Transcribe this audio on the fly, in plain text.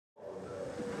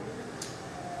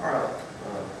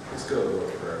go to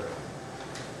Lord prayer.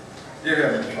 Dear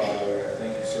Heavenly Father, I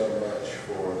thank you so much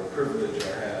for the privilege I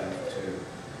have to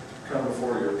come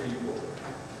before your people.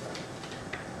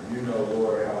 And you know,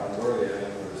 Lord, how unworthy I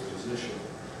am of this position,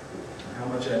 and how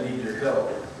much I need your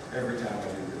help every time I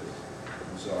do this.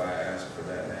 And so I ask for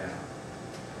that now.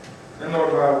 And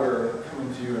Lord, while we're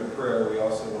coming to you in prayer, we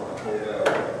also want to hold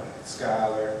up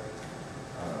Skylar,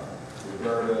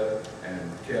 Roberta,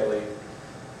 and Kelly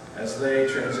as they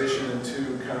transition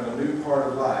into kind of a new part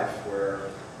of life where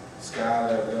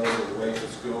Skylar goes away to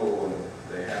school and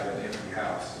they have an empty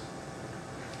house.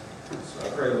 So I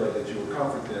pray, Lord, that you will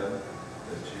comfort them,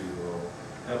 that you will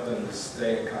help them to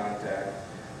stay in contact,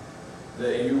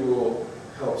 that you will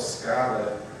help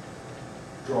Skylar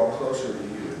draw closer to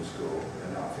you in school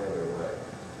and not further away,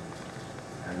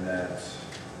 and that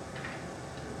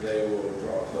they will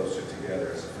draw closer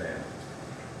together as a family.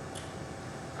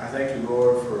 I thank you,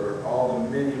 Lord, for all the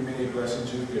many, many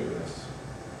blessings you've given us.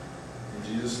 In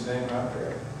Jesus' name I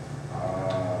pray.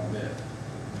 Amen.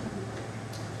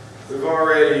 We've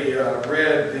already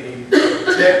read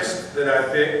the text that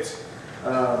I picked.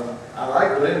 I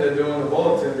like Linda doing the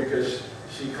bulletin because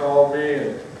she called me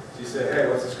and she said, "Hey,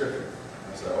 what's the scripture?"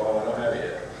 I said, "Oh, I don't have it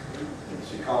yet." And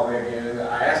she called me again.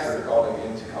 I asked her to call me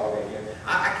again. She called me again.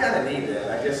 I kind of need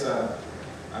that. I guess I'm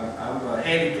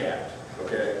handicapped.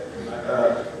 Okay.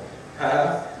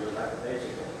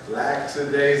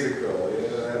 Lackadaisical. Yeah,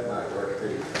 that might work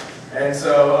too. And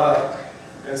so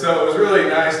it was really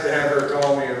nice to have her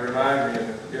call me and remind me,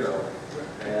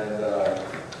 and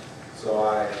so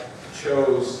I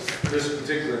chose this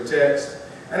particular text,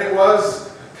 and it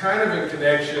was kind of in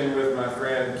connection with my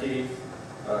friend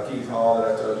Keith Hall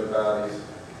that I told you about.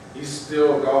 He's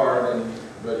still guard,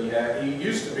 but he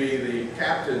used to be the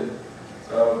captain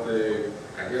of the,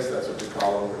 I guess that's what we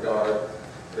call him, the guard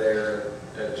there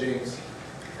at Jinx.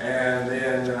 And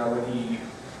then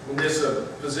when this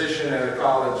position at a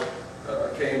college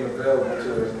came available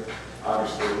to him,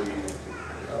 obviously he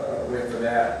went for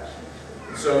that.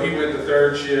 And so he went to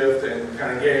third shift and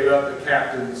kind of gave up the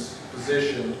captain's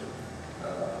position.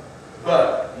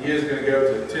 But he is going to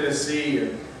go to Tennessee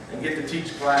and get to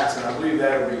teach class, and I believe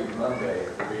that'll be Monday.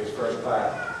 It'll be his first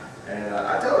class. And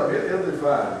I told him he'll do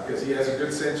fine because he has a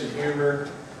good sense of humor.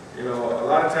 You know, a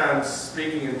lot of times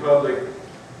speaking in public,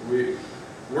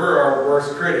 we're our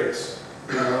worst critics.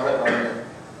 You know,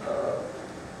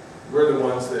 we're the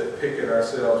ones that pick at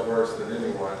ourselves worse than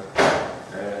anyone.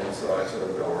 And so I told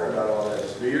him, don't worry about all that.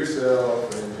 Just be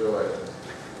yourself and enjoy it.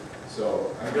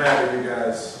 So I'm glad that you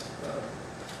guys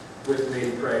with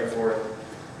me praying for him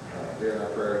during our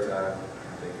prayer time.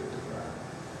 I think it'll be fine.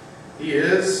 He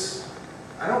is,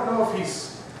 I don't know if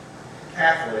he's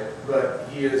Catholic, but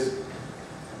he is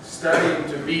studying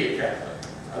to be a Catholic.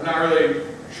 I'm not really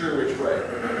sure which way.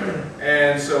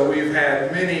 And so we've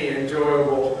had many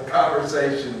enjoyable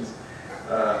conversations.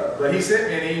 But he sent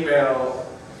me an email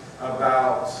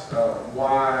about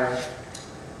why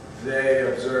they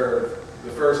observe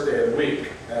the first day of the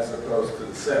week as opposed to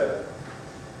the seventh.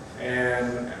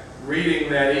 And reading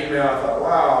that email, I thought,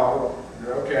 wow,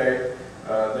 okay.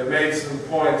 They made some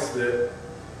points that,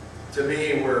 to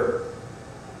me, were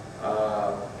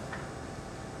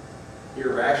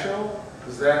irrational.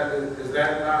 Is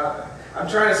that not? I'm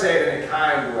trying to say it in a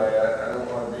kind way. I don't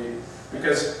want to be,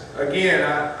 because again,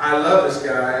 I love this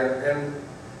guy, and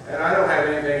I don't have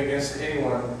anything against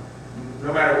anyone,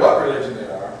 no matter what religion they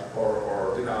are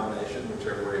or denomination,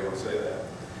 whichever way you want to say that.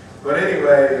 But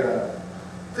anyway,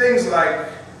 things like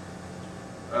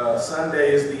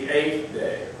Sunday is the 8th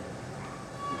day.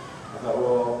 I thought,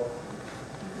 well,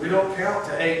 we don't count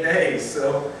to 8 days,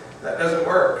 so that doesn't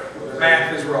work. The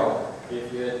math is wrong.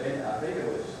 If you admit, I think it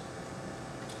was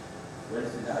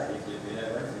Wednesday night. If you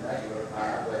admit Wednesday night, you were to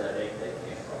find out where that 8th day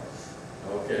came from.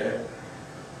 Okay.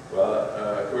 Well,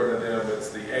 according to them, it's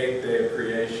the 8th day of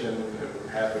creation. It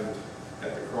happened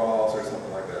at the cross or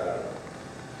something like that.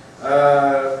 I don't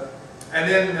know. And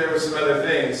then there were some other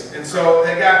things. And so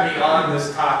they got me on this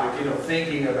topic,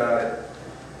 thinking about it.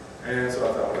 And so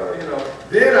I thought, well,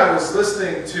 then I was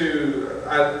listening to,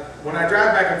 when I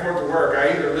drive back and forth to work,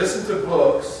 I either listen to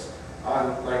books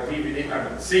on like DVD, I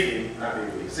mean CD, not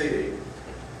DVD, CD,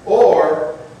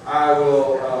 or I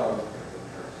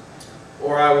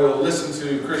will listen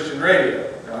to Christian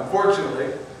radio. Now,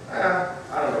 unfortunately, I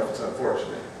don't know if it's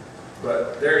unfortunate,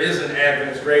 but there isn't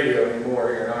Adventist radio anymore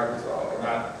here in Arkansas, or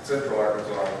not Central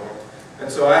Arkansas anymore.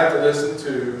 And so I have to listen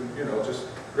to, just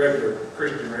regular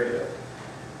Christian radio.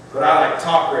 But I like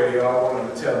talk radio. I want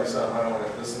them to tell me something. I don't want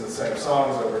to listen to the same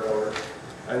songs over and over.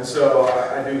 And so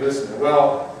I do listen.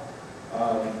 Well,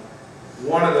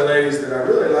 one of the ladies that I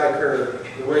really like her,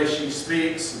 the way she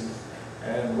speaks,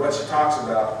 And what she talks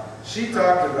about, she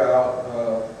talked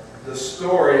about the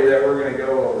story that we're going to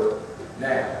go over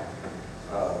now.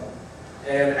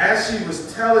 And as she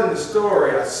was telling the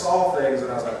story, I saw things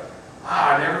and I was like,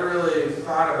 wow, I never really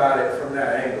thought about it from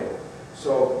that angle.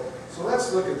 So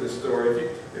let's look at this story.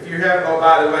 If you have, oh,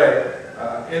 by the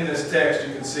way, in this text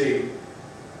you can see,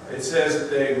 it says that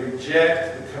they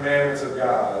reject the commandments of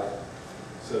God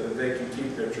so that they can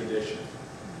keep their tradition.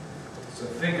 So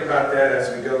think about that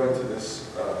as we go into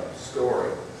this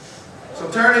story. So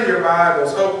turn in your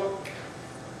Bibles. Oh,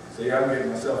 see, I'm getting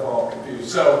myself all confused.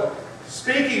 So,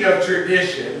 speaking of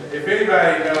tradition, if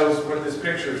anybody knows what this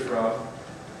picture is from,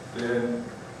 then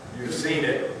you've seen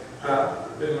it.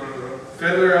 Fiddler on the Roof.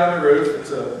 Fiddler on the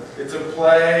Roof. It's a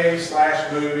play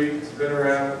 / movie. It's been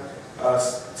around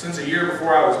since a year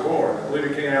before I was born. I believe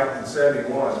it came out in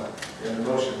 '71 in the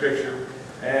motion picture.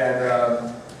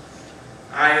 And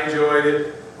I enjoyed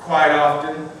it quite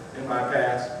often in my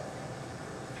past.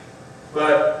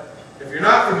 But if you're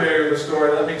not familiar with the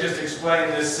story, let me just explain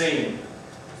this scene.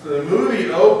 So the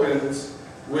movie opens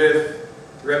with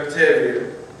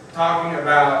Reptevia talking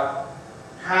about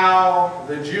how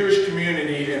the Jewish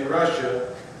community in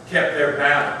Russia kept their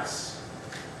balance.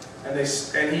 And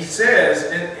he says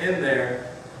in there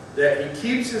that he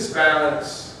keeps his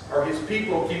balance, or his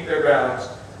people keep their balance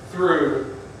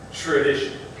through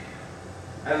tradition.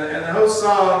 And the whole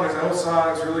song, there's a whole song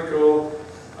that's really cool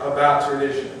about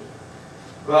tradition.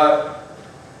 But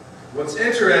what's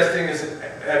interesting is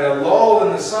at a lull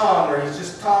in the song where he's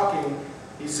just talking,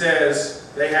 he says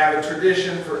they have a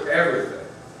tradition for everything.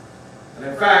 And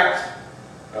in fact,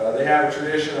 they have a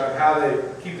tradition of how they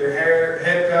keep their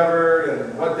head covered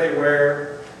and what they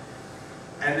wear.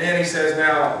 And then he says,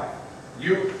 now,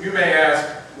 you may ask,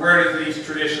 where do these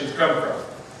traditions come from?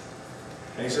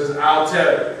 And he says, I'll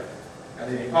tell you.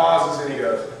 And then he pauses and he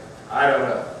goes, I don't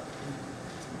know.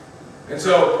 And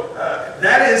so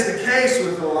that is the case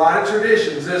with a lot of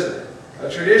traditions, isn't it? A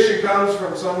tradition comes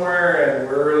from somewhere and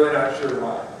we're really not sure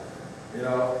why. You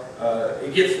know,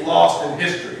 it gets lost in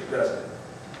history, doesn't it?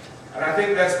 And I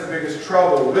think that's the biggest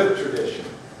trouble with tradition,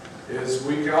 is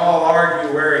we can all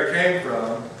argue where it came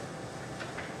from,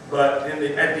 but at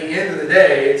the end of the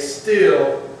day, it's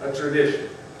still a tradition.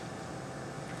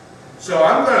 So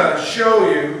I'm going to show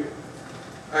you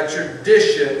a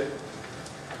tradition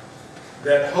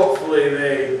that hopefully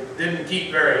they didn't keep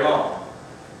very long.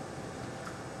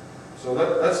 So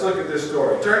let's look at this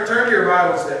story. Turn your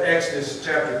Bibles to Exodus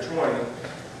chapter 20,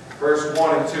 verse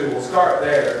 1 and 2. We'll start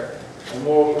there. And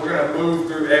we're going to move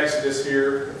through Exodus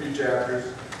here, a few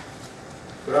chapters.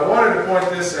 But I wanted to point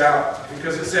this out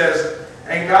because it says,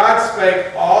 And God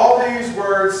spake all these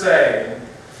words, saying,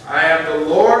 I am the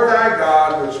Lord thy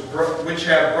God, which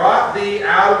have brought thee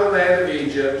out of the land of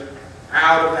Egypt,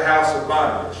 out of the house of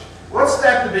bondage. What's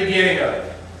that the beginning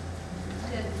of?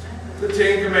 The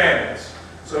Ten Commandments.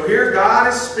 So here God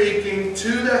is speaking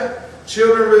to the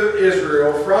children of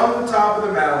Israel from the top of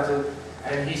the mountain,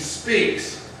 and he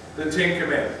speaks the Ten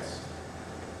Commandments.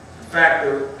 In fact,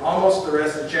 almost the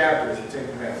rest of the chapter is the Ten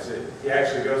Commandments. He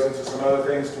actually goes into some other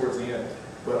things towards the end.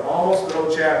 But almost the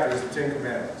whole chapter is the Ten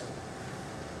Commandments.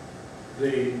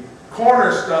 The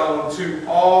cornerstone to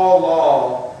all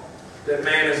law that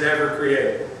man has ever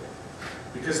created.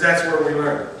 Because that's where we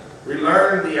learn it. We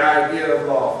learn the idea of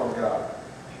law from God.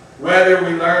 Whether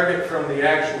we learned it from the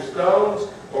actual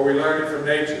stones or we learned it from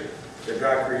nature that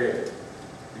God created.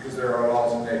 Because there are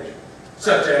laws in nature.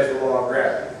 Such as the law of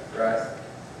gravity, right?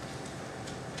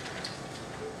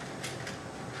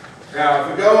 Now,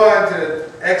 if we go on to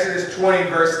Exodus 20,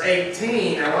 verse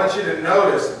 18, I want you to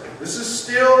notice, this is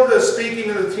still the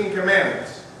speaking of the Ten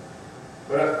Commandments.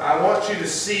 But I want you to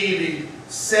see the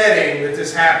setting that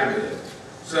this happened in.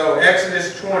 So,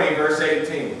 Exodus 20, verse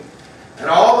 18. And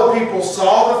all the people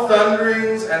saw the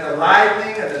thunderings and the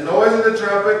lightning and the noise of the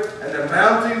trumpet and the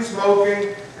mountain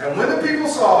smoking. And when the people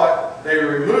saw it, they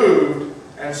removed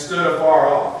and stood afar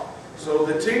off. So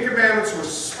the Ten Commandments were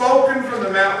spoken from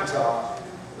the mountaintop.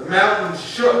 The mountain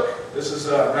shook. This is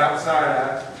Mount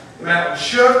Sinai. The mountain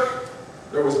shook.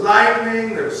 There was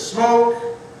lightning. There was smoke.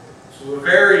 This was a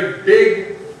very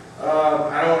big,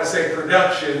 I don't want to say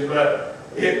production, but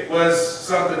it was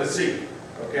something to see.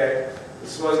 Okay?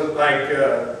 This wasn't like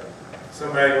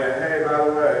somebody went, hey, by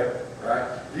the way,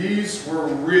 right? These were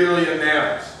really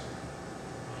announced.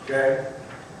 Okay?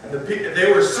 And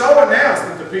they were so announced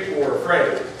that the people were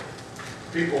afraid.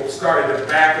 People started to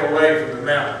back away from the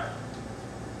mountain.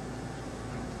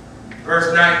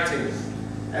 Verse 19.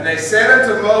 And they said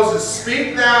unto Moses,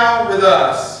 Speak thou with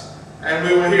us, and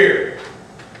we will hear.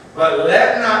 But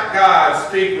let not God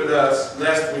speak with us,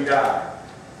 lest we die.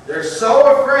 They're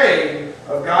so afraid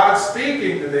of God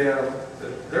speaking to them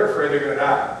that they're afraid they're going to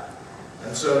die.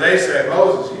 And so they say,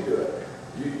 Moses, you do it.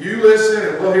 You listen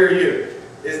and we'll hear you.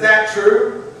 Is that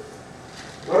true?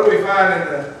 What do we find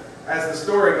as the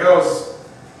story goes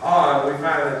on, we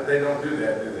find that they don't do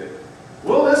that, do they?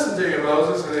 We'll listen to you,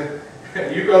 Moses,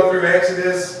 and you go through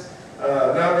Exodus,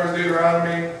 Numbers,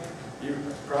 Deuteronomy, you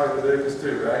probably Leviticus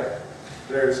too, right?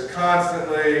 There's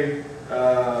constantly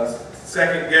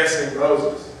second-guessing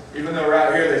Moses, even though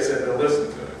right here they said they'll listen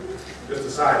to him. Just a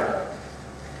side note.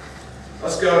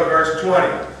 Let's go to verse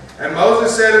 20. And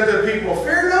Moses said unto the people,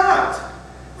 Fear not,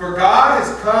 for God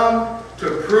has come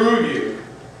to prove you,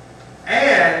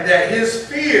 and that his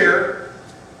fear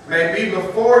may be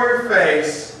before your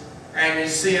face, and ye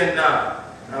sin not.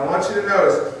 Now I want you to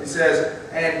notice, he says,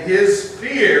 and his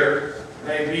fear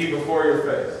may be before your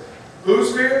face.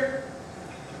 Whose fear?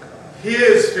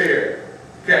 His fear.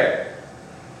 Okay.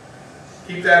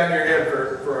 Keep that in your head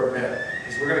for a minute,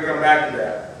 because we're going to come back to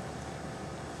that.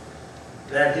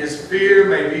 That his fear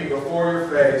may be before your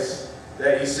face,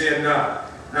 that ye sin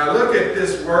not. Now look at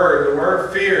this word, the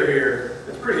word fear here.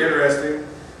 It's pretty interesting.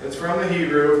 It's from the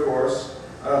Hebrew, of course,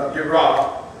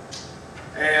 Yirah.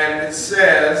 And it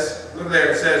says, look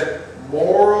there, it says,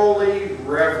 morally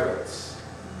reverence.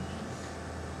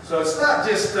 So it's not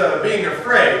just being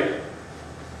afraid.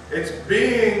 It's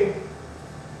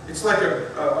like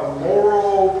a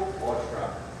moral,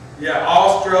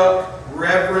 awestruck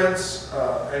reverence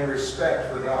and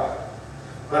respect for God.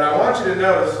 But I want you to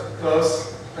notice,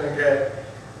 close, okay?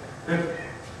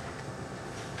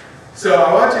 So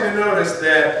I want you to notice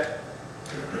that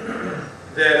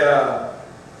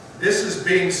this is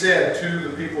being said to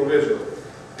the people of Israel.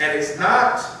 And it's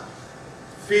not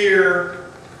fear,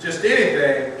 just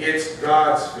anything, it's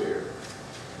God's fear.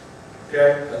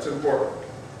 Okay? That's important.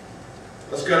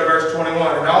 Let's go to verse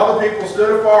 21. And all the people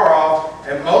stood afar off,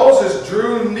 and Moses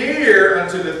drew near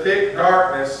unto the thick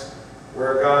darkness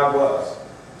where God was.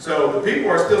 So the people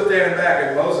are still standing back,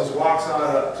 and Moses walks on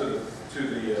up to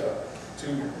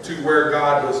where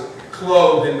God was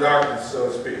clothed in darkness,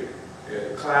 so to speak.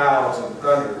 Clouds and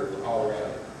thunder all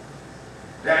around him.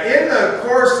 Now, in the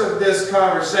course of this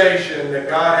conversation that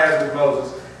God has with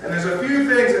Moses, and there's a few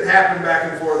things that happen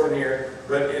back and forth in here,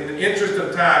 but in the interest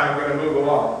of time, I'm going to move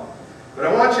along. But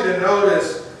I want you to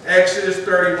notice Exodus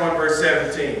 31, verse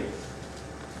 17.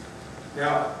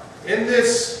 Now, in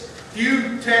this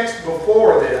few texts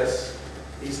before this,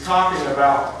 he's talking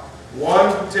about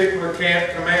one particular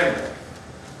commandment.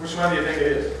 Which one do you think it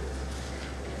is?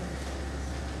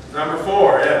 Number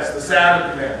 4, yes, the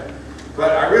Sabbath commandment.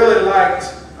 But I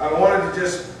wanted to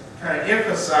just kind of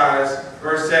emphasize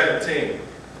verse 17.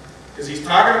 Because he's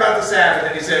talking about the Sabbath,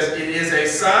 and he says, it is a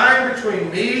sign between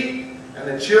me and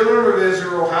the children of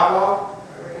Israel, how long?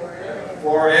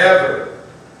 Forever.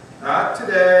 Not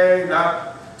today,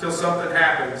 not till something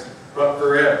happens, but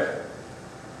forever.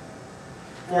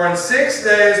 For in 6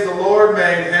 days the Lord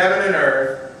made heaven and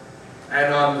earth,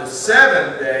 and on the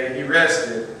 7th day he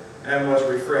rested and was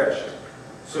refreshed.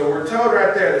 So we're told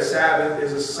right there the Sabbath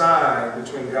is a sign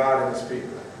between God and his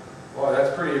people. Well,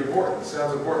 that's pretty important. It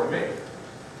sounds important to me.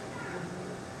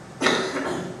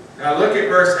 Now look at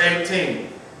verse 18.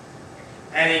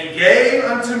 And he gave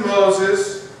unto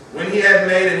Moses, when he had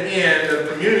made an end of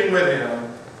communing with him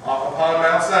upon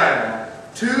Mount Sinai,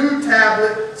 2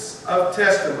 tablets of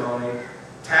testimony,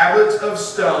 tablets of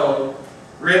stone,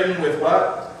 written with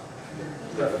what?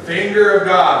 The finger of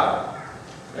God.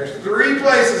 There's 3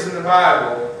 places in the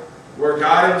Bible where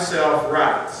God himself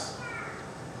writes.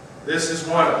 This is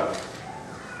one of them.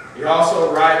 He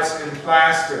also writes in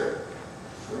plaster.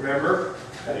 Remember?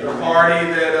 At the party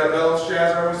that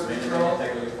Belshazzar was throwing?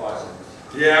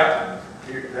 Yeah,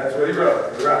 that's what he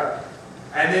wrote. You're right.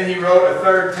 And then he wrote a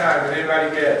 3rd time. Can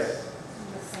anybody guess?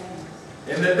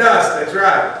 In the dust, that's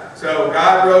right. So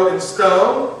God wrote in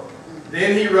stone,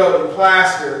 then he wrote in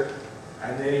plaster,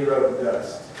 and then he wrote in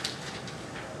dust.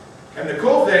 And the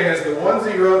cool thing is the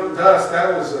ones he wrote in dust,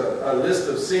 that was a list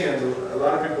of sins. A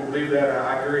lot of people believe that, and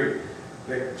I agree.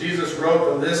 That Jesus wrote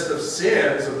the list of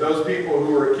sins of those people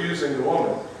who were accusing the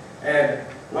woman. And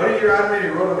what did he write them in? He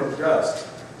wrote them in dust.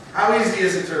 How easy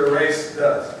is it to erase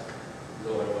dust?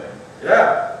 Blow it away.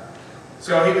 Yeah.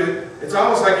 So it's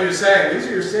almost like he was saying, these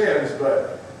are your sins,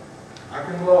 but I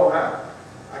can blow them out.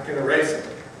 I can erase them.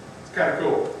 It's kind of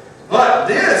cool. But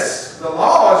this, the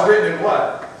law is written in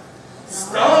what?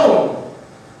 Stone.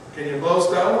 Can you blow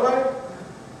stone away?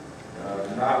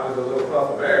 Not with a little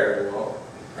puff of air, you won't.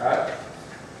 Right?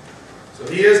 So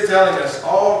he is telling us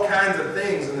all kinds of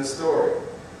things in this story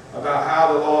about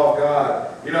how the law of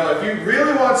God, if you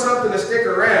really want something to stick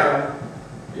around,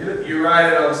 You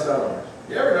write it on stone.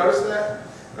 You ever notice that?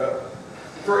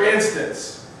 For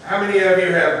instance, how many of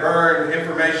you have burned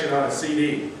information on a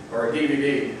CD or a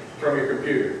DVD from your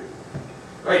computer?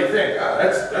 Well, you think, oh,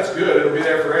 that's good, it'll be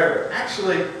there forever.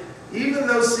 Actually, even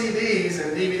those CDs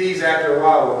and DVDs after a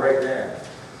while will break down.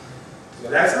 So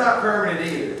that's not permanent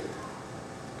either.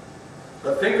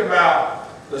 But think about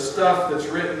the stuff that's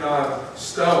written on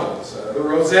stones. The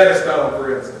Rosetta Stone,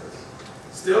 for instance.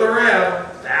 Still around,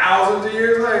 thousands of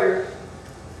years later.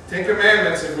 10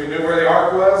 Commandments, if we knew where the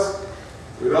ark was,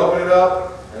 we'd open it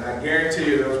up, and I guarantee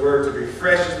you those words would be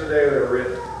fresh as the day they were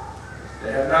written.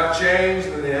 They have not changed,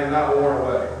 and they have not worn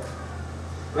away.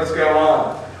 Let's go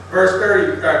on.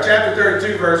 Chapter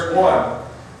 32, verse 1.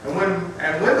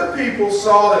 And when the people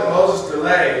saw that Moses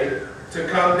delayed to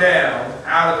come down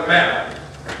out of the mountain,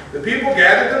 the people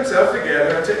gathered themselves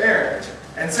together unto Aaron,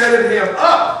 and said unto him,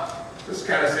 Up! This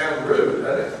kind of sounds rude,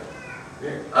 doesn't it?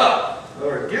 Yeah. Up! In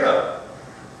other words, get up.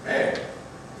 Man.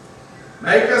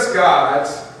 Make us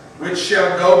gods which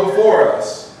shall go before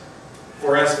us.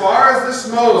 For as far as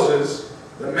this Moses,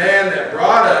 the man that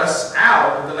brought us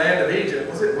out of the land of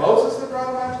Egypt, was it Moses that brought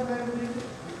them out of the land of Egypt?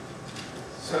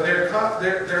 So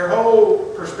their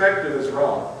whole perspective is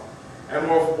wrong. And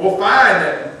we'll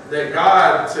find that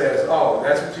God says, oh,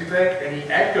 that's what you think? And he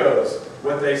echoes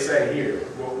what they say here.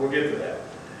 We'll get to that.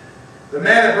 The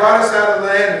man that brought us out of the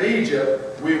land of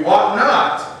Egypt, we wot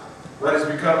not what has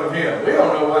become of him. We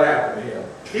don't know what happened to him.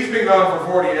 He's been gone for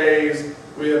 40 days.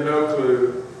 We have no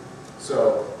clue.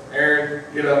 So, Aaron,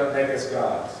 get up, make us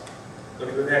gods. Look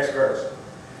at the next verse.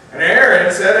 And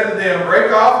Aaron said unto them,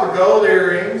 Break off the gold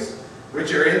earrings,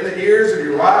 which are in the ears of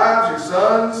your wives, your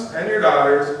sons, and your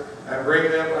daughters, and bring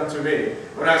them unto me.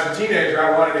 When I was a teenager,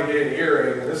 I wanted to get an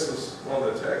earring, and this is one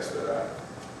of the texts that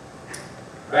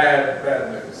I...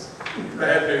 Bad news.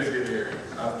 Bad news, get earrings.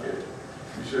 I'm kidding.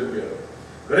 You shouldn't get them.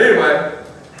 But anyway,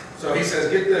 so he says,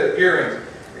 get the earrings.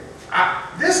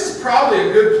 This is probably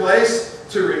a good place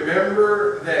to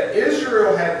remember that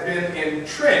Israel had been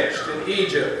entrenched in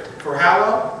Egypt for how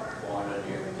long? 400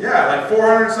 years. Yeah, like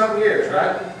 400 something years,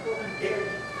 right?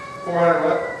 400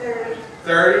 what?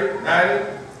 30,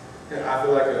 90? Yeah, I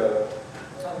feel like a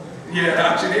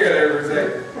auctioneer there for a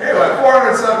second. Anyway,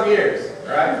 400 something years,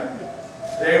 right?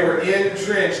 They were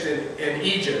entrenched in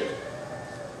Egypt.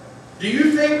 Do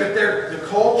you think that the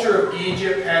culture of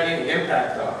Egypt had any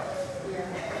impact on it? Yeah.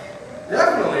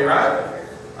 Definitely, right?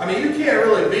 I mean, you can't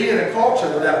really be in a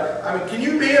culture without... I mean, can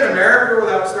you be in America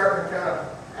without starting to kind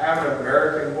of have an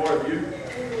American point of view?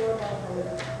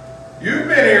 You've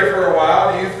been here for a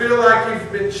while. Do you feel like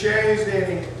you've been changed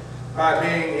any by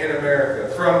being in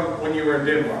America from when you were in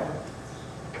Denmark?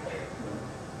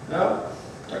 No?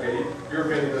 Okay, your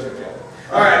opinion doesn't count.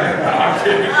 All right, no, I'm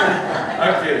kidding.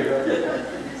 I'm kidding.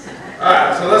 All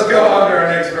right, so let's go on to our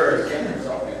next verse.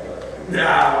 Nah,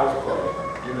 I was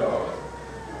playing. You know.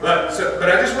 But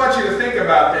I just want you to think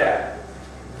about that.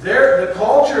 The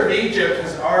culture of Egypt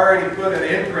has already put an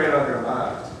imprint on their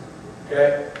minds.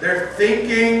 Okay? They're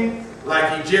thinking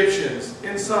like Egyptians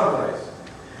in some ways.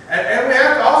 And we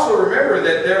have to also remember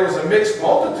that there was a mixed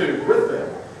multitude with them.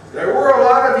 There were a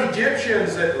lot of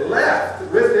Egyptians that left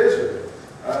with Israel.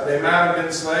 They might have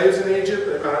been slaves in Egypt.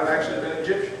 They might have actually been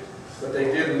Egyptians. But they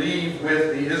did leave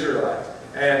with the Israelites.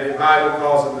 And the Bible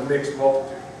calls them the mixed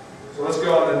multitude. So let's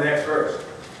go on to the next verse.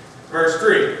 Verse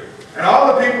 3. And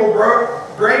all the people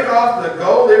brake off the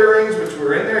gold earrings which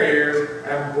were in their ears,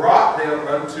 and brought them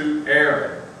unto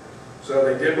Aaron. So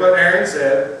they did what Aaron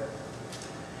said.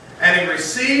 And he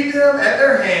received them at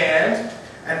their hand,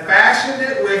 and fashioned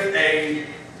it with a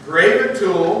graven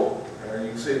tool. There you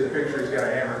can see the picture, he's got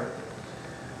a hammer.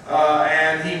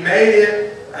 And he made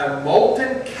it a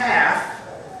molten calf.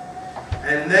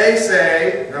 And they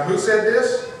say, now who said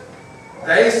this?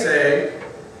 They say,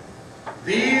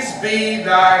 These be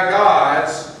thy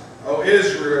gods, O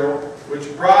Israel,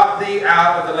 which brought thee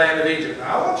out of the land of Egypt.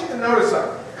 Now I want you to notice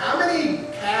something. How many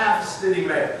calves did he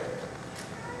make?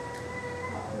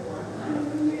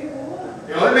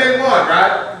 He only made one,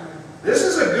 right? This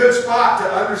is a good spot to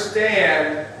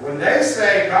understand when they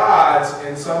say gods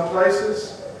in some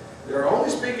places, they're only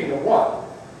speaking of one.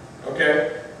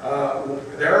 Okay?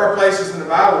 There are places in the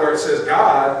Bible where it says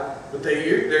God, but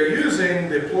they're using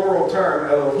the plural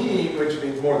term Elohim, which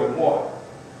means more than one.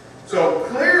 So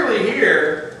clearly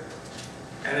here,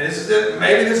 and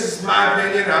maybe this is my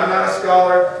opinion, I'm not a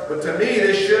scholar, but to me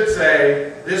this should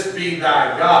say, This be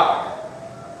thy God.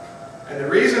 And the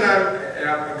reason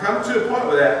I've come to a point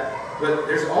with that, but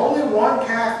there's only one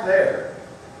calf there.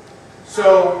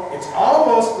 So it's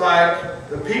almost like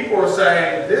the people are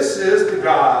saying, this is the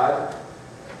God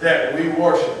that we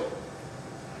worship.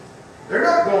 They're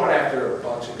not going after a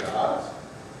bunch of gods.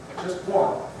 Just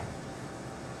one.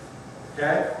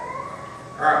 Okay?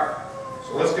 Alright.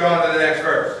 So let's go on to the next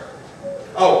verse.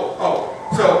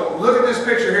 So look at this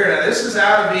picture here. Now this is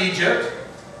out of Egypt.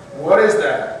 What is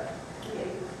that?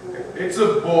 It's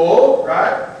a bull,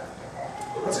 right?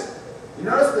 What's it? You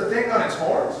notice the thing on its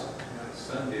horns?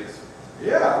 Sundays.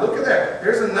 Yeah, look at that.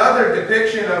 There's another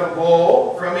depiction of a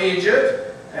bull from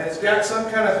Egypt, and it's got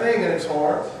some kind of thing in its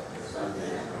horns.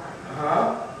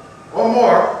 One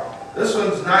more. This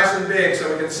one's nice and big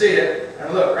so we can see it.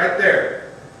 And look, right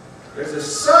there. There's a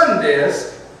sun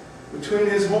disk between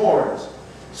his horns.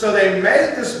 So they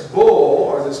made this bull,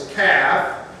 or this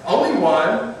calf, only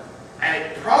one, and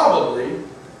it probably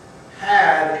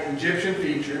had Egyptian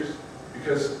features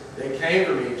because they came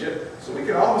from Egypt. So we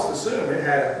can almost assume it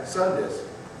had a sun disk.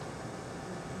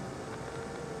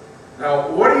 Now,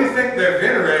 what do you think they're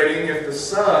venerating if the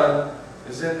sun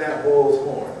is in that bull's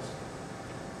horns?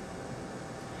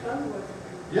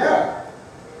 Yeah,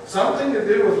 something to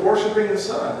do with worshiping the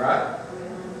sun, right?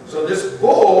 So this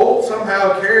bull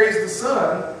somehow carries the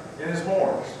sun in his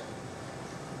horns.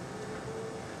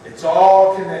 It's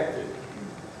all connected.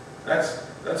 That's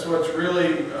what's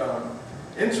really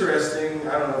interesting.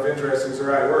 I don't know if interesting is the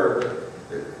right word,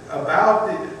 but about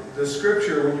the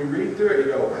scripture, when you read through it,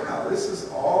 you go, wow, this is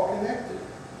all connected.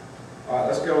 All right,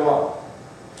 let's go on.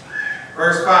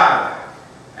 Verse 5.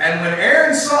 And when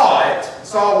Aaron saw it,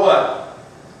 saw what?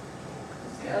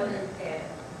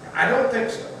 I don't think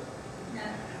so.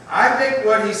 I think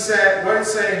what he said, what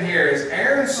it's saying here is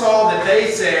Aaron saw that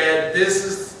they said, this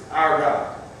is our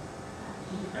God.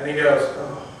 And he goes,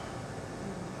 oh,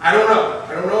 I don't know.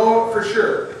 I don't know for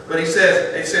sure. But he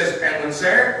says, and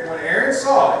when Aaron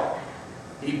saw it,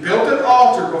 he built an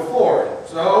altar before it.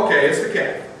 So, okay, it's the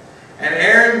calf. And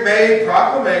Aaron made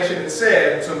proclamation and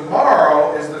said,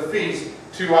 tomorrow is the feast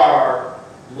to our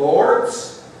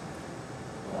Lord's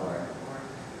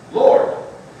Lord.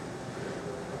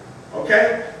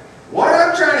 Okay? What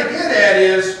I'm trying to get at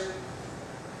is,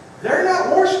 they're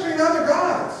not worshiping other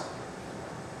gods.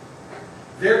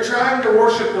 They're trying to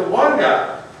worship the one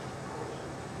God.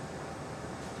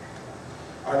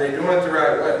 Are they doing it the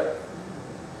right way?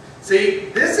 See,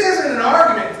 this isn't an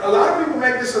argument. A lot of people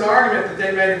make this an argument that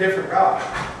they made a different God.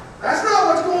 That's not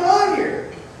what's going on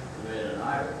here. They made an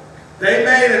idol. They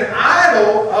made an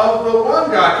idol of the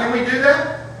one God. Can we do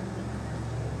that?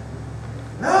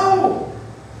 No.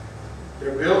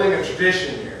 They're building a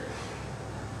tradition here.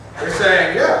 They're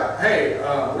saying, yeah, hey,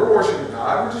 we're worshiping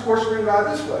God. We're just worshiping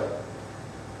God this way.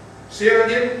 See what I'm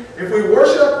getting? If we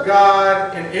worship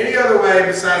God in any other way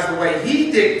besides the way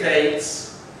He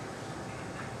dictates,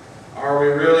 are we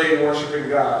really worshiping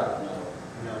God?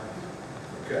 No.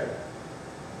 Okay.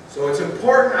 So it's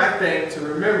important, I think, to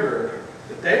remember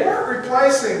that they weren't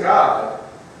replacing God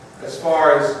as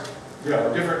far as,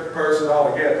 a different person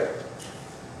altogether.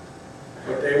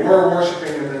 But they were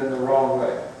worshiping Him in the wrong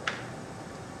way.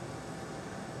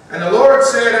 And the Lord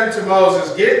said unto Moses,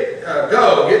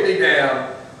 go, get thee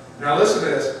down. Now listen to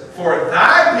this. For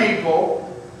thy people,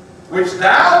 which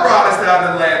thou broughtest out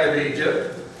of the land of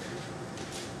Egypt.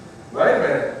 Wait a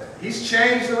minute. He's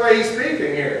changed the way he's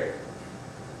speaking here.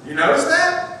 You notice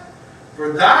that?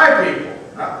 For thy people,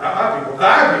 not my people,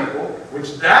 thy people,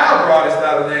 which thou broughtest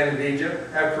out of the land of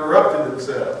Egypt, have corrupted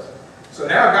themselves. So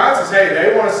now God says, hey,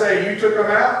 they want to say you took them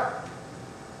out?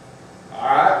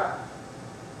 Alright.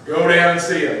 Go down and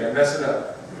see them. They're messing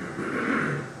up.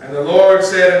 And the Lord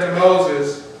said unto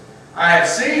Moses, I have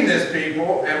seen this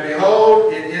people, and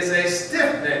behold, it is a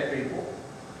stiff-necked people.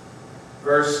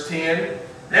 Verse 10.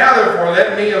 Now therefore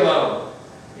let me alone.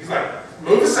 He's like,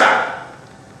 move aside,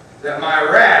 that my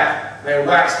wrath may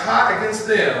wax hot against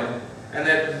them, and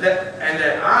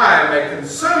that I may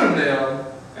consume them,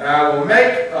 and I will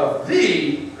make of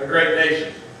thee a great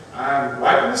nation. I'm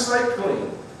wiping the slate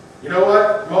clean. You know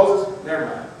what, Moses? Never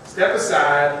mind. Step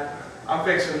aside. I'm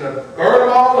fixing to burn them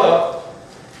all up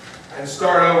and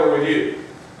start over with you.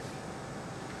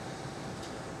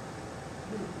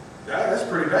 That's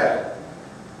pretty bad.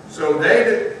 So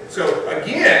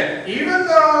again, even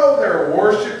though they're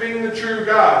worshiping the true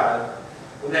God,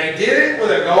 when they did it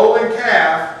with a golden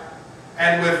calf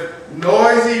and with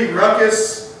noisy,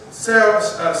 ruckus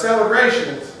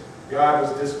celebrations, God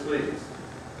was displeased.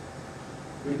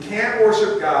 We can't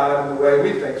worship God in the way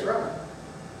we think is right.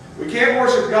 We can't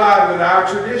worship God with our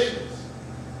traditions.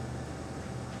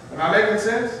 Am I making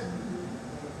sense?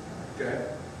 Okay.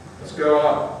 Let's go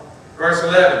on. Verse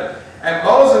 11. And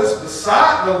Moses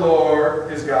besought the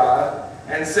Lord his God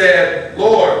and said,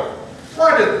 Lord,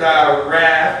 why did thy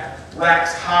wrath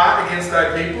wax hot against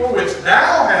thy people, which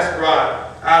thou hast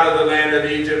brought out of the land of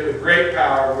Egypt with great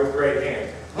power, with great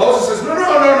hand. Moses says, no,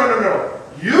 no, no, no, no, no.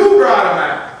 You brought them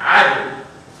out. I didn't.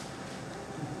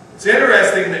 It's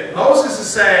interesting that Moses is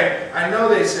saying, I know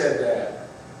they said that,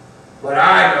 but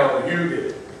I know you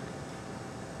did.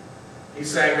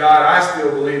 He's saying, God, I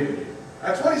still believe in you.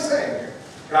 That's what he's saying here.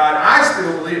 God, I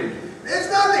still believe in you.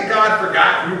 It's not that God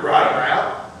forgot who brought him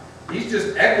out. He's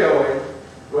just echoing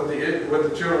what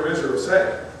the children of Israel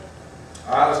said.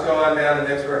 All right, let's go on down to the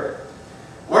next verse.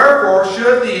 Wherefore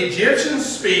should the Egyptians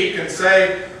speak and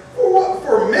say, what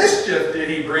for mischief did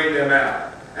he bring them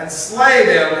out, and slay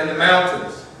them in the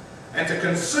mountains, and to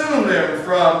consume them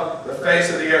from the face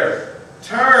of the earth?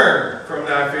 Turn from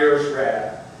thy fierce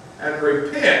wrath, and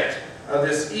repent of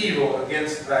this evil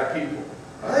against thy people.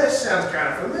 Well, that sounds kind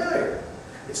of familiar.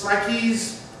 It's like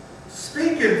he's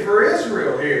speaking for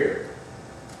Israel here.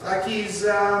 Like he's,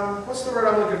 what's the word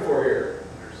I'm looking for here?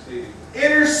 Interceding.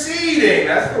 Interceding.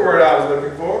 That's the word I was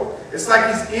looking for. It's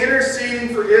like he's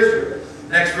interceding for Israel.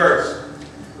 Next verse.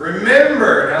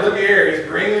 Remember, now look here, he's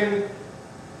bringing,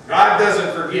 God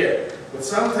doesn't forget, but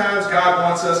sometimes God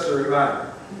wants us to remind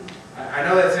him. I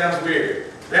know that sounds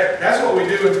weird. That's what we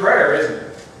do in prayer, isn't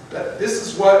it? This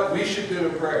is what we should do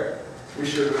in prayer. We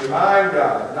should remind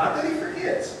God, not that he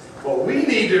forgets, but we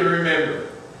need to remember.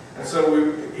 And so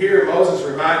we hear Moses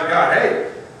remind God,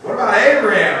 hey, what about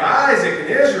Abraham, Isaac, and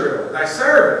Israel, thy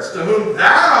servants, to whom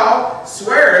thou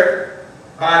swearest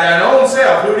by thine own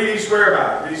self? Who did he swear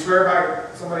by? Did he swear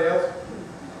by somebody else?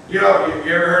 You know,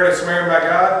 you ever heard of swearing by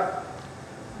God?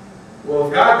 Well,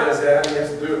 if God does that, he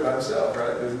has to do it by himself,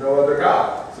 right? There's no other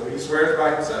God. So he swears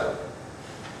by himself.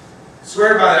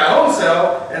 Swear by thy own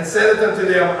self, and saith unto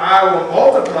them, I will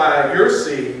multiply your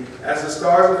seed as the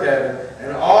stars of heaven,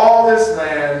 and all this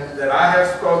land that I have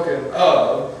spoken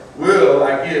of will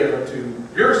I give unto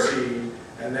your seed,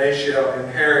 and they shall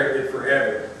inherit it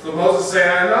forever. So Moses is saying,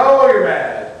 I know you're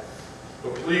mad,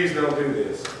 but please don't do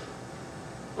this.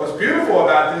 What's beautiful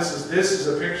about this is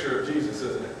a picture of Jesus,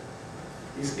 isn't it?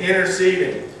 He's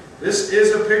interceding. This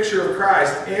is a picture of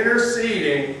Christ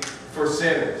interceding for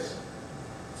sinners.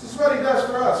 This is what he does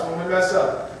for us when we mess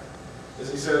up.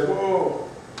 As he says, whoa.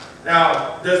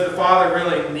 Now, does the Father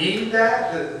really need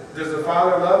that? Does the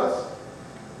Father love us?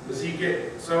 Does he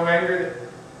get so angry?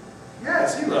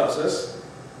 Yes, he loves us.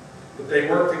 But they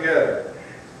work together.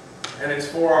 And it's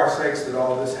for our sakes that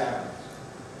all this happens.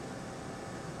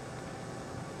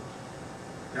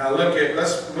 Now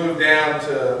let's move down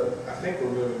to, I think we're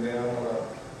moving down.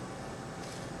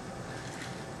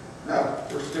 No,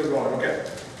 we're still going. Okay.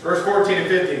 Verse 14 and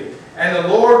 15. And the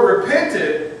Lord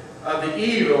repented of the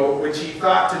evil which he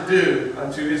thought to do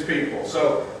unto his people.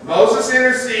 So Moses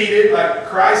interceded like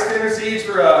Christ intercedes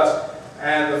for us.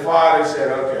 And the Father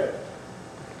said, okay,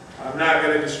 I'm not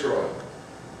going to destroy him.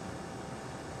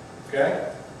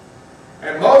 Okay?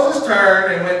 And Moses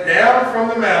turned and went down from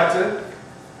the mountain,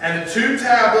 and the 2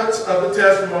 tablets of the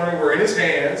testimony were in his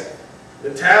hands.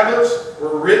 The tablets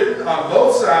were written on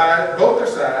both their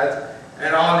sides,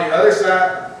 and on the other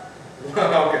side,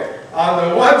 okay, on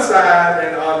the one side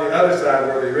and on the other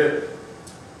side were they written.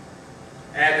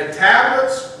 And the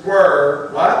tablets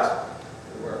were what?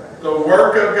 The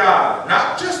work of God.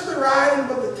 Not just the writing,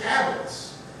 but the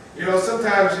tablets. You know,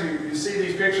 sometimes you see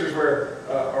these pictures where,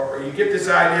 or you get this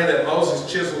idea that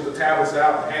Moses chiseled the tablets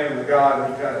out and handed them to God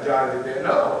and he kind of jotted it down.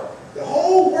 No, the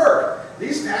whole work.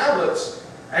 These tablets,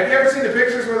 have you ever seen the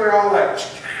pictures where they're all like,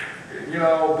 you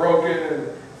know, broken and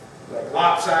like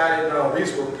lopsided? No,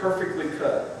 these were perfectly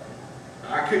cut.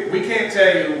 We can't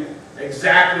tell you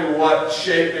exactly what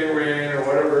shape they were in or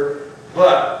whatever,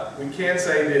 but we can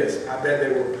say this: I bet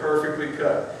they were perfectly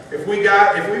cut. If we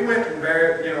went and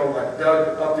buried, you know, like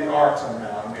dug up the ark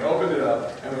somehow, and we opened it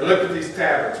up and we looked at these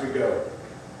tablets, we go,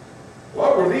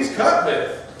 what were these cut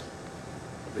with?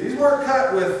 These weren't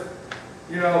cut with,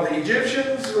 you know, the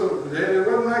Egyptians. It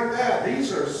wasn't like that.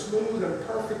 These are smooth and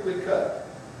perfectly cut.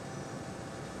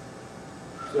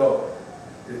 So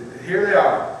here they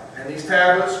are. And these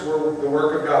tablets were the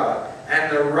work of God.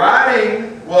 And the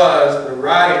writing was the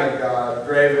writing of God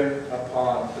graven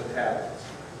upon the tablets.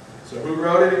 So who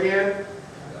wrote it again?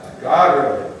 God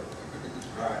wrote it.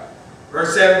 All right.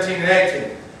 Verse 17 and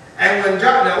 18. And when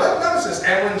notice this.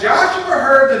 And when Joshua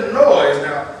heard the noise,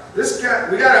 now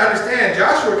we got to understand,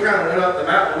 Joshua kind of went up the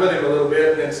mountain with him a little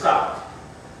bit and then stopped.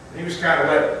 And he was kind of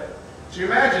waiting. So you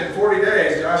imagine 40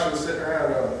 days Joshua was sitting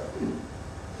around going,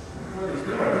 what is he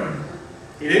doing?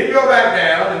 He didn't go back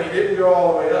down and he didn't go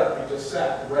all the way up. He just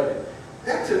sat and waited.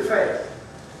 That took faith.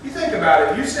 You think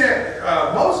about it. You said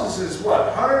Moses is what,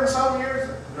 100 and something years?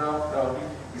 No.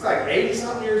 He's like 80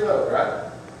 something years old,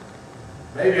 right?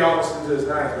 Maybe almost into his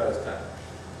 90s by this time.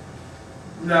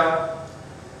 No.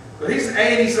 But he's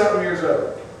 80-something years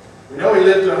old. We know he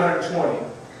lived to 120.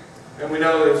 And we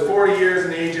know there's 40 years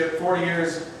in Egypt, 40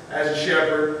 years as a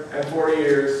shepherd, and 40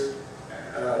 years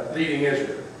leading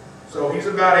Israel. So he's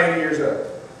about 80 years old.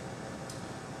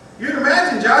 You'd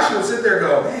imagine Joshua would sit there and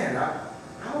go, man,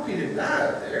 I hope he didn't die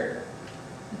up there.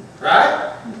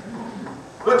 Right?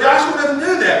 But Joshua doesn't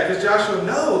do that because Joshua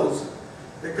knows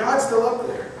that God's still up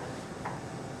there.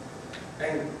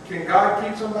 And can God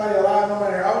keep somebody alive no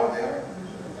matter how old they are?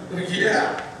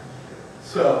 Yeah.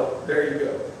 So, there you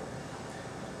go.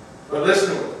 But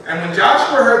listen, and when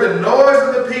Joshua heard the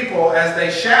noise of the people as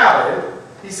they shouted,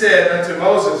 he said unto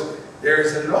Moses, there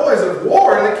is a noise of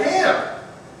war in the camp.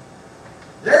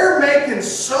 They're making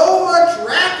so much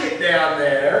racket down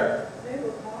there. They were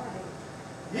partying.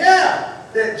 Yeah,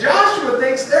 that Joshua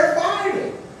thinks they're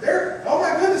fighting. Oh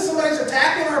my goodness, somebody's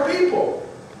attacking our people.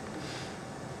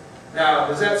 Now,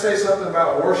 does that say something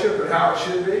about worship and how it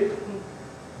should be?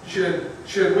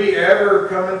 Should we ever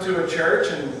come into a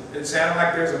church and it sound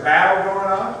like there's a battle going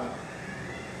on?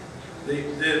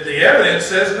 The evidence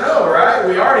says no, right?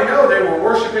 We already know they were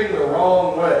worshiping the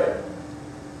wrong way.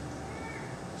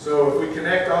 So if we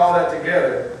connect all that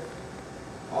together,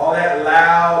 all that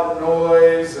loud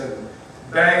noise and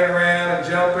banging around and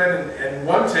jumping, and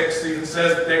one text even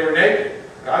says that they were naked.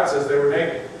 God says they were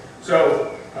naked.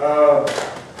 So,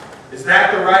 is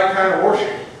that the right kind of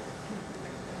worship?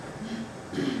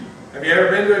 Have you ever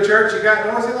been to a church that got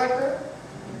noisy like that?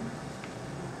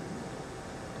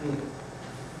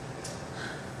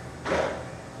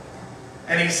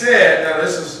 And he said, now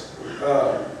this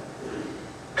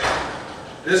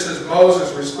is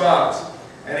Moses' response.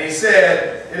 And he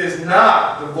said, it is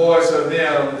not the voice of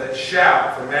them that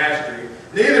shout for mastery,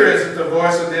 neither is it the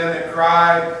voice of them that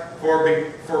cry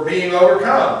for being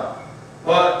overcome,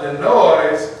 but the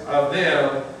noise of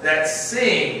them that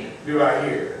sing do I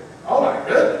hear. Oh my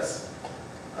goodness.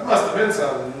 That must have been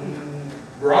some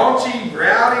raunchy,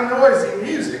 rowdy, noisy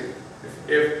music.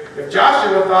 If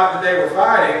Joshua thought that they were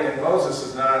fighting and Moses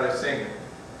is not, they're singing.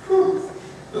 Whew.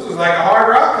 This was like a hard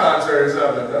rock concert or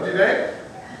something, don't you think?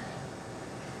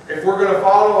 If we're going to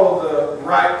follow the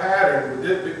right pattern,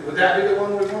 would that be the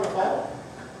one we want to follow?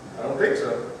 I don't think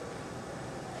so.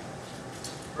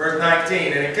 Verse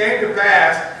 19, and it came to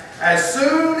pass, as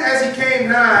soon as he came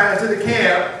nigh unto the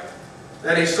camp,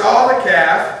 that he saw the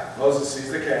calf, Moses sees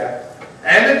the calf,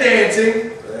 and the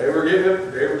dancing. They were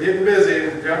getting busy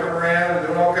and jumping around and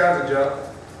doing all kinds of junk.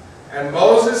 And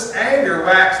Moses' anger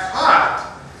waxed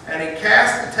hot, and he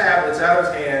cast the tablets out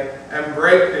of his hand and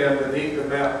brake them beneath the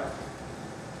mountain.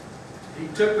 He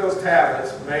took those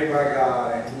tablets made by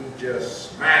God and he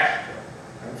just smashed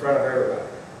them in front of everybody.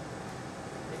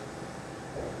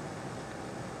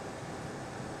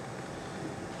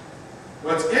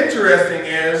 What's interesting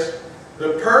is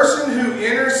the person who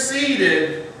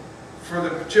interceded for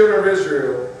the children of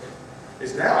Israel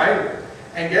is now angry.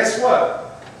 And guess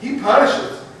what? He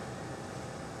punishes.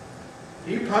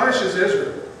 He punishes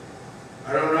Israel.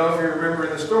 I don't know if you remember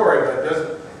in the story,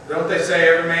 but don't they say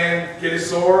every man get his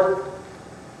sword?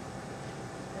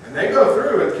 And they go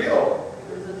through and kill.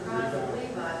 It was the tribe of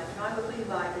Levi. The tribe of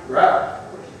Levi did Right.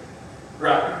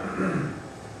 Right.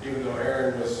 Even though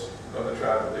Aaron was of the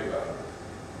tribe of Levi.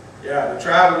 Yeah, the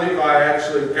tribe of Levi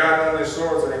actually got on their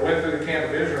swords and they went through the camp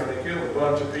of Israel and they killed a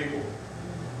bunch of people.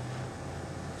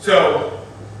 So,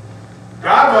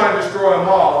 God wanted to destroy them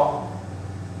all.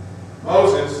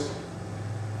 Moses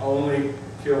only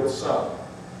killed some.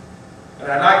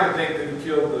 And I'd like to think that he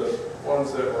killed the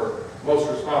ones that were most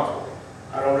responsible.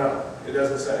 I don't know. It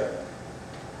doesn't say.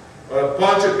 But a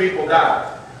bunch of people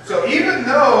died. So even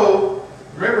though,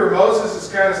 remember Moses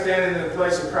is kind of standing in the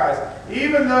place of Christ.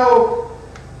 Even though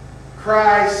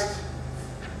Christ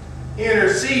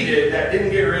interceded, that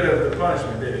didn't get rid of the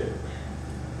punishment, did it?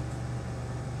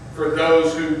 For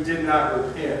those who did not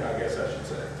repent, I guess I should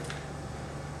say.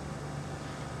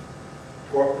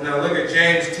 Now look at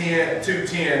James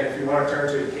 2:10, if you want to turn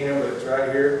to it, you can, but it's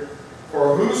right here.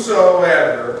 For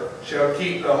whosoever shall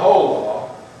keep the whole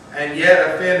law, and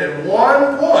yet offend in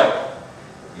one point,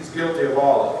 he's guilty of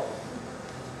all of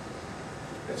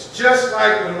it. It's just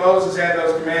like when Moses had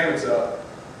those commandments up,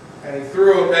 and he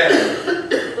threw them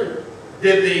down.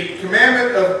 Did the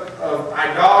commandment of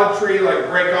idolatry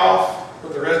break off,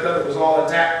 but the rest of it was all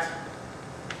intact?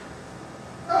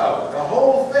 No, the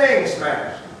whole thing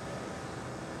smashed.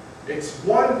 It's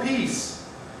one piece.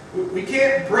 We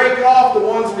can't break off the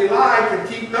ones we like and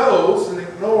keep those and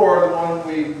ignore the ones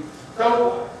we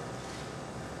don't like.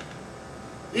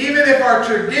 Even if our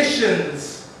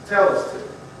traditions tell us to.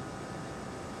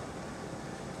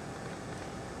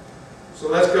 So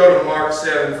let's go to Mark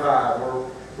 7:5,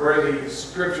 where the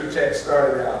scripture text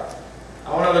started out.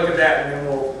 I want to look at that and then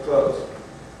we'll close.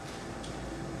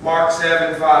 Mark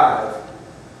 7:5.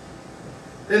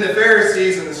 Then the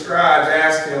Pharisees and the scribes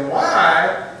asked him,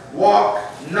 "Why walk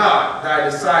not thy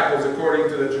disciples according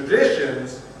to the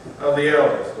traditions of the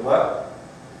elders?" The what?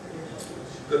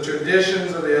 The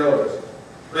traditions of the elders.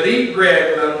 "But eat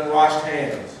bread with unwashed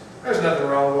hands." There's nothing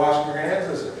wrong with washing your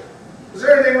hands, is there? Is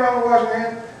there anything wrong with washing your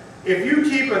hands? If you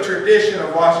keep a tradition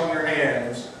of washing your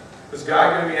hands, is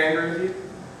God going to be angry with you?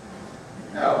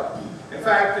 No. In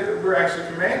fact, we're actually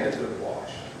commanded to wash.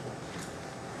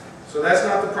 So that's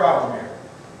not the problem here.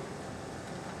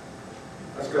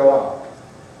 Let's go on.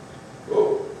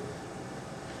 Whoa.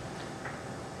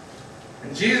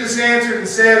 And Jesus answered and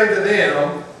said unto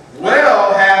them,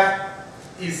 "Well hath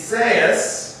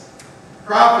Esaias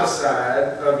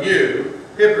prophesied of you,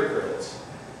 hypocrites,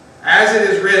 as it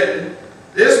is written,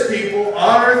 This people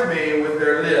honoreth me with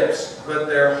their lips, but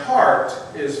their heart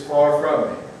is far from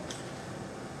me."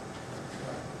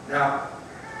 Now,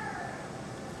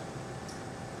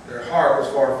 their heart was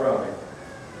far from me.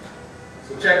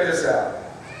 So check this out.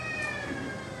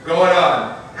 Going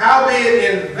on. "Howbeit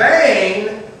in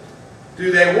vain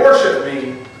do they worship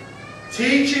me,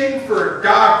 teaching for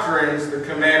doctrines the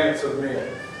commandments of men."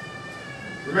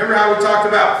 Remember how we talked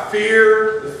about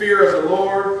fear, the fear of the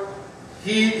Lord?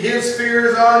 His fear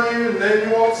is on you, and then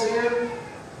you won't sin?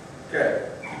 Okay,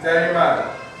 keep that in your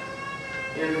mind.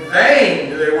 In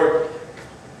vain do they worship.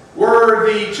 Were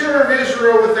the children of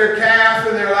Israel with their calf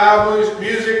and their loud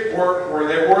music, were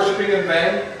they worshiping in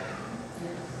vain?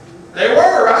 They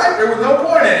were, right? There was no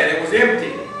point in it. It was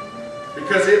empty.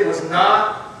 Because it was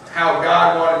not how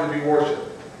God wanted to be worshipped.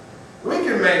 We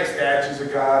can make statues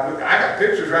of God. I got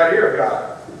pictures right here of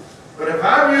God. But if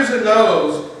I'm using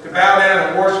those to bow down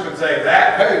and worship and say,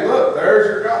 "That, hey, look, there's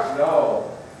your God." No.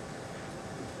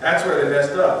 That's where they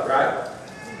messed up, right?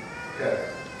 Okay,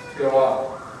 let's go on.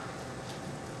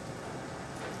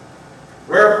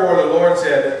 "Wherefore the Lord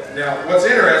said," now what's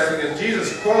interesting is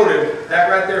Jesus quoted, that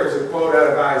right there was a quote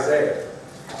out of Isaiah.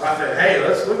 So I said, hey,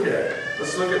 let's look at it.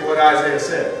 Let's look at what Isaiah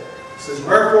said. It says,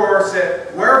 Wherefore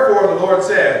the Lord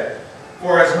said,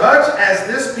 For as much as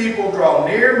this people draw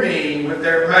near me with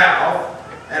their mouth,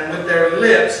 and with their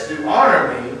lips do honor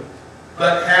me,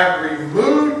 but have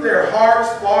removed their hearts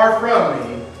far from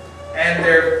me, and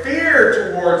their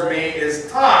fear towards me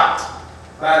is taught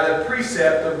by the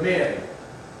precept of men."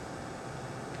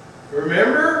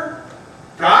 Remember?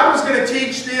 God was going to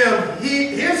teach them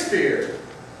His fear.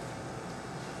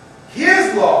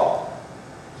 His law.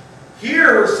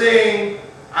 Here we're seeing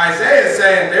Isaiah is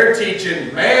saying they're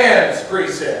teaching man's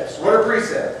precepts. What are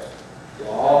precepts?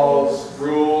 Laws,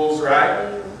 rules,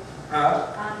 right? Huh?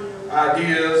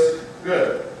 Ideas.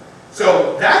 Good.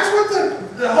 So that's what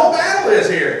the whole battle is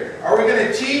here. Are we going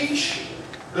to teach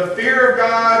the fear of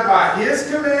God by His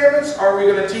commandments, or are we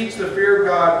going to teach the fear of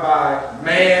God by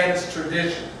man's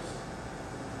traditions?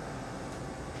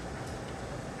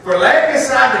 "For laying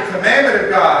aside the commandment of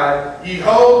God, ye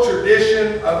hold the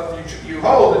tradition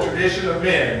of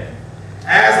men,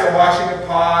 as the washing of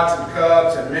pots and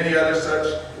cups and many other such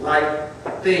like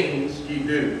things ye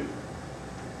do."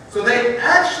 So they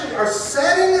actually are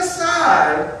setting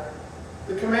aside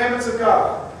the commandments of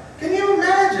God. Can you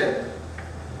imagine?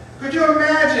 Could you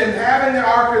imagine having the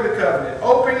Ark of the Covenant,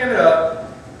 opening it up,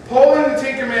 pulling the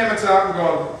Ten Commandments out and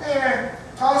going,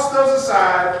 toss those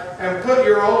aside and put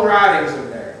your own writings in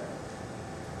there?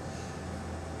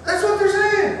 That's what they're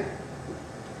saying.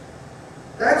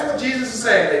 That's what Jesus is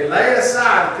saying. They lay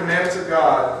aside the commandments of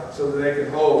God so that they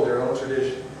can hold their own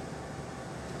tradition.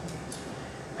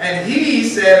 "And He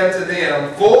said unto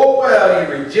them, Full well ye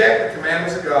reject the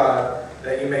commandments of God,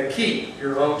 that ye may keep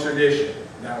your own tradition."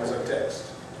 And that was our text.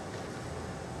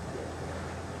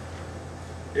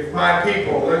 If my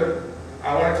people,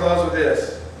 I want to close with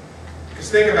this. Because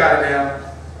think about it now.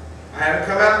 I haven't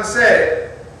come out and said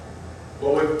it,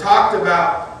 but we've talked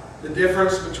about the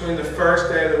difference between the first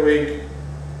day of the week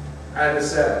and the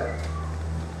seventh.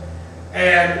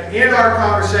 And in our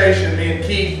conversation, me and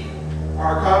Keith,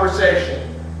 our conversation,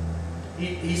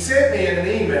 he sent me in an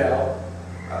email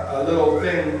a little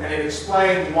thing, and it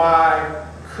explained why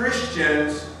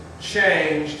Christians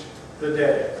changed the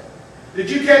day. Did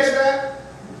you catch that?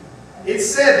 It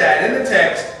said that in the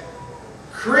text.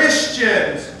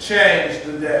 Christians changed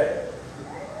the day.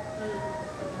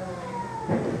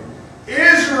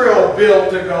 Israel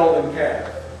built a golden calf.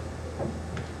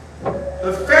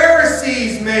 The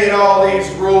Pharisees made all these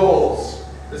rules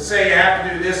that say you have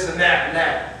to do this and that and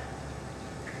that.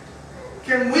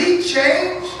 Can we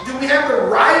change? Do we have the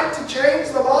right to change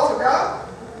the laws of God?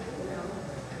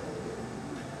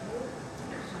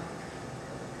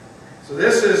 So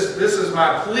this is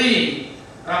my plea,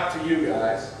 not to you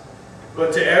guys,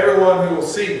 but to everyone who will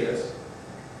see this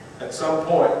at some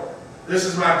point. This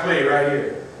is my plea right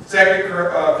here. 2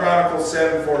 Chronicles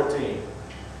 7:14.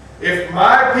 If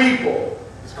my people,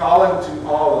 it's calling to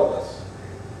all of us,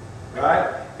 right?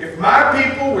 If my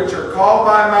people, which are called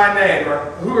by my name, or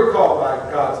who are called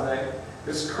by God's name,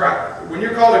 this is Christ. When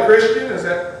you're called a Christian,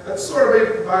 that's sort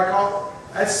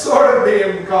of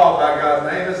being called by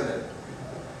God's name, isn't it?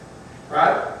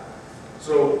 Right?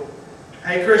 So,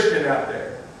 hey Christian out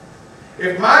there,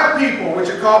 if my people, which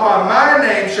are called by my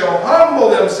name, shall humble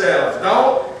themselves,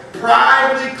 don't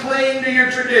pridely cling to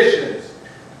your traditions.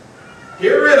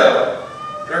 Get rid of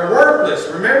them. They're worthless.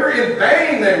 Remember, in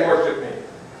vain they worship me.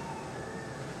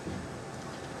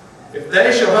 If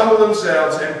they shall humble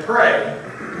themselves and pray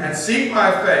and seek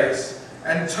my face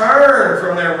and turn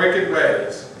from their wicked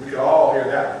ways. We could all hear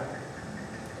that one.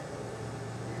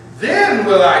 Then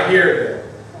will I hear them.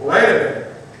 Wait a minute.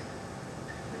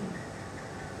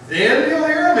 Then he'll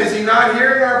hear them? Is he not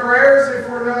hearing our prayers if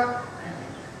we're not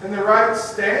in the right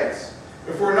stance?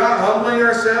 If we're not humbling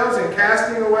ourselves and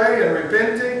casting away and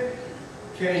repenting?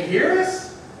 Can he hear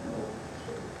us?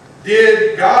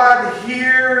 Did God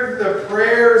hear the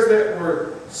prayers that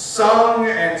were sung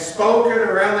and spoken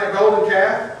around that golden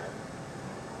calf?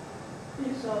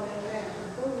 You saw that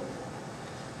after food.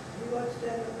 You watched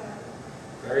that about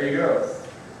it. There you go.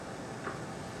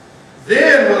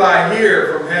 Then will I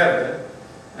hear from heaven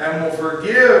and will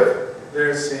forgive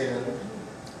their sin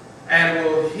and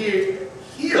will heal.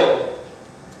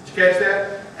 Did you catch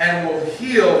that? And will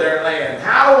heal their land.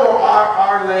 How will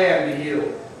our land be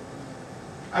healed?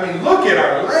 I mean, look at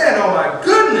our land. Oh my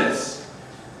goodness.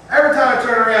 Every time I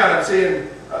turn around, I'm seeing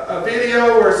a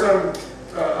video where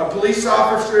a police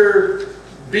officer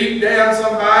beat down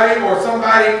somebody or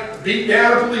somebody beat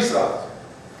down a police officer.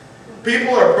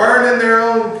 People are burning their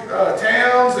own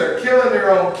towns. They're killing their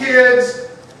own kids.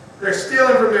 They're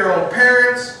stealing from their own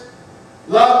parents.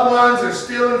 Loved ones are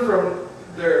stealing from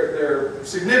their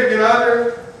significant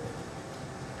other.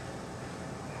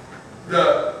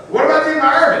 What about the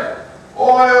environment?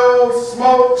 Oil,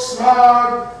 smoke,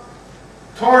 smog,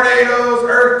 tornadoes,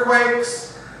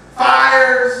 earthquakes,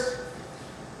 fires.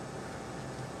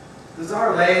 Does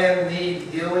our land need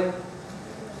healing?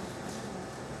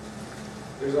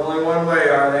 There's only one way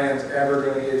our land's ever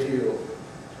going to get healed.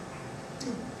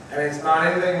 And it's not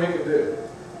anything we can do.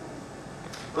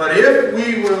 But if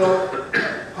we will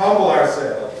humble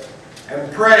ourselves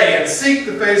and pray and seek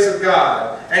the face of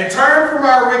God and turn from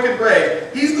our wicked ways,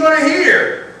 He's going to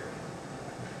hear.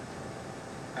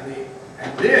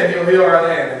 And then He'll heal our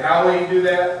land. And how will He do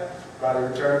that? By the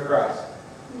return of Christ.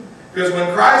 Because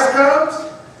when Christ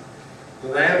comes, the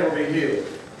land will be healed.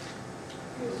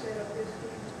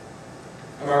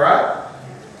 Am I right?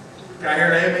 Can I hear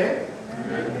an amen?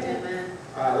 Amen.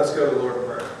 All right, let's go to the Lord in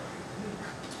prayer.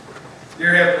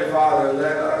 Dear Heavenly Father,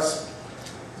 let us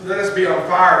be on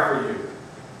fire for You.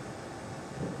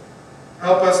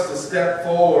 Help us to step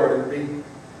forward and be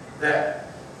that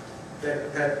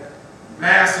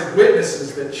mass of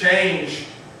witnesses that change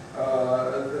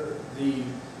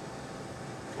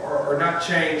or not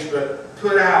change, but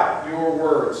put out Your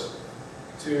words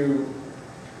to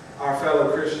our fellow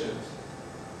Christians.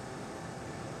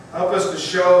 Help us to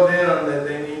show them that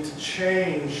they need to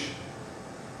change.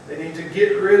 They need to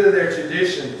get rid of their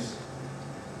traditions.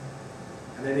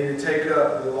 And they need to take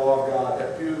up the law of God,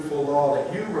 that beautiful law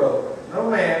that You wrote. No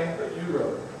man, but You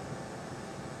wrote.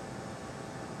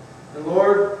 And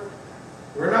Lord,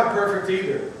 we're not perfect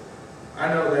either. I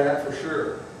know that for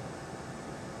sure.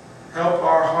 Help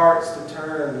our hearts to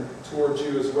turn towards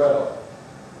You as well.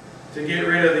 To get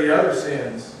rid of the other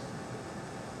sins.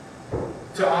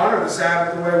 To honor the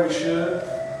Sabbath the way we should.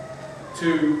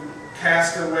 To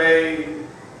cast away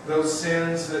those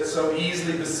sins that so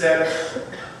easily beset us.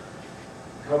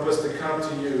 Help us to come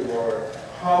to You, Lord.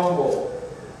 Humble.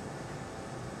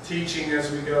 Teaching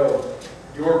as we go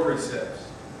Your precepts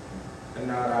and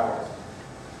not ours.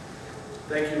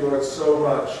 Thank You, Lord, so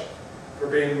much for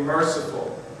being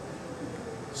merciful,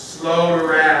 slow to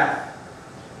wrath,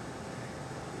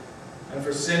 and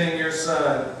for sending Your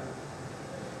Son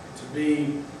to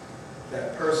be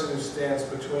that person who stands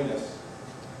between us,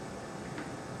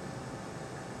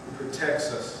 who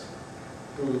protects us,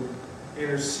 who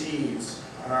intercedes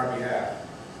on our behalf.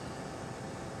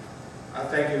 I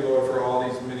thank You, Lord, for all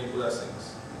these many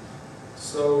blessings,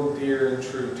 so dear and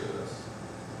true to us.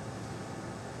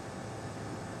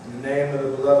 In the name of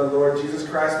the beloved Lord Jesus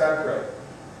Christ, I pray.